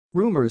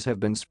Rumors have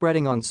been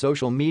spreading on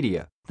social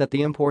media that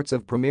the imports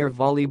of Premier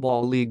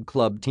Volleyball League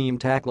club team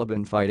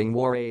Tacloban Fighting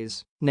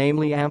Warays,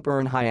 namely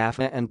Ampern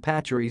Hyafa and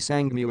Patchery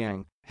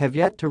Sangmuang, have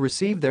yet to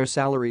receive their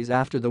salaries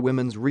after the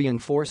women's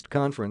reinforced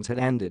conference had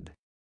ended.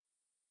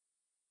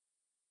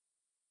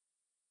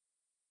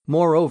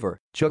 Moreover,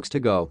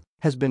 Chooks-to-Go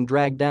has been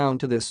dragged down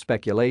to this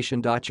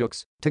speculation.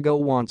 Chooks-to-Go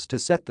wants to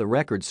set the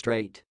record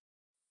straight.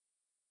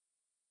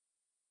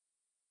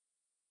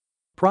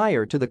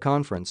 Prior to the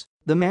conference,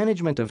 the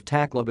management of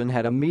Tacloban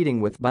had a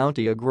meeting with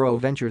Bounty Agro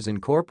Ventures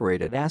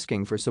Incorporated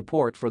asking for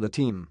support for the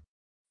team.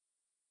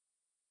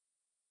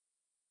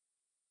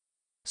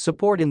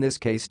 Support in this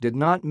case did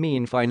not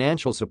mean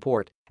financial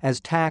support, as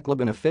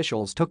Tacloban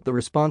officials took the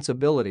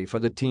responsibility for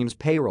the team's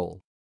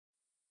payroll.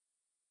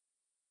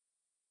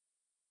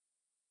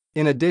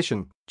 In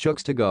addition,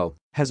 Chooks-to-Go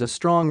has a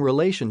strong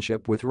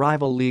relationship with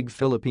rival league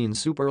Philippine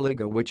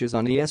Superliga, which is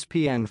on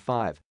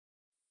ESPN5.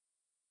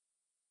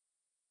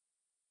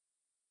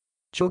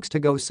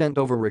 Chooks-to-Go sent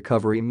over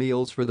recovery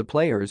meals for the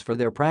players for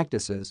their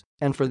practices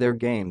and for their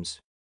games.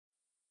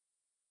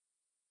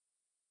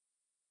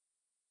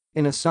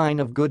 In a sign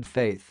of good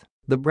faith,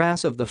 the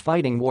brass of the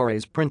Fighting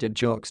Warays printed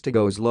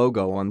Chooks-to-Go's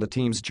logo on the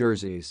team's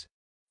jerseys.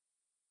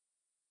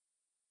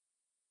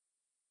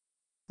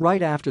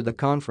 Right after the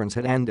conference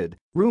had ended,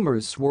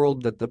 rumors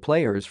swirled that the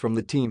players from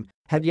the team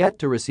had yet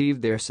to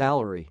receive their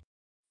salary.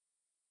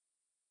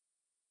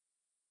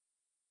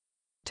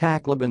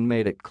 Tacloban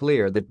made it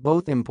clear that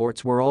both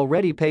imports were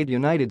already paid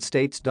United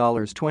States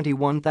dollars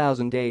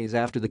 21,000 days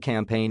after the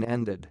campaign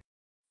ended.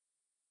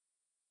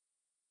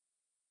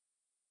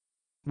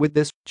 With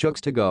this,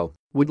 Chooks-to-Go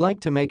would like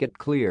to make it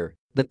clear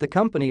that the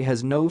company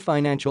has no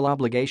financial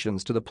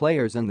obligations to the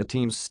players and the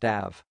team's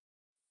staff.